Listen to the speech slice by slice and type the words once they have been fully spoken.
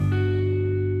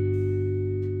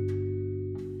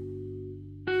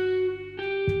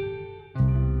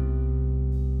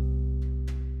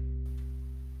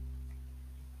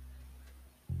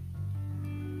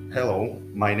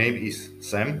My name is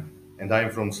Sam and I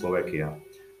am from Slovakia.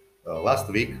 Last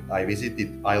week I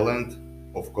visited island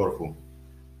of Corfu.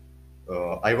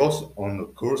 I was on a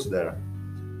course there.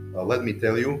 Let me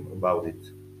tell you about it.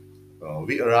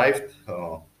 We arrived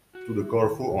to the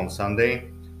Corfu on Sunday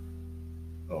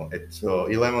at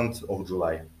 11th of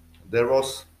July. There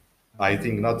was, I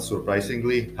think not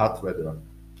surprisingly, hot weather.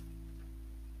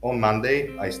 On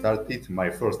Monday I started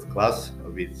my first class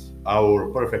with our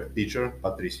perfect teacher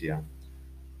Patricia.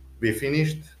 We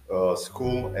finished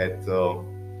school at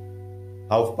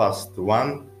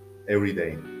 1:30 every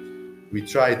day. We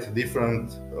tried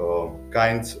different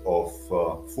kinds of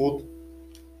food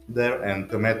there and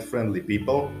met friendly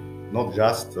people, not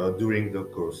just during the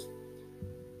course.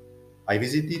 I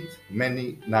visited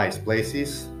many nice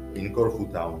places in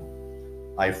Corfu town.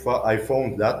 I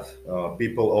found that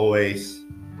people always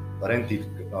rented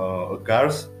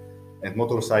cars and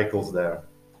motorcycles there.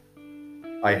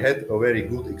 I had a very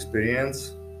good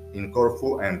experience in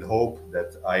Corfu and hope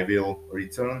that I will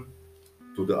return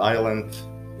to the island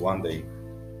one day.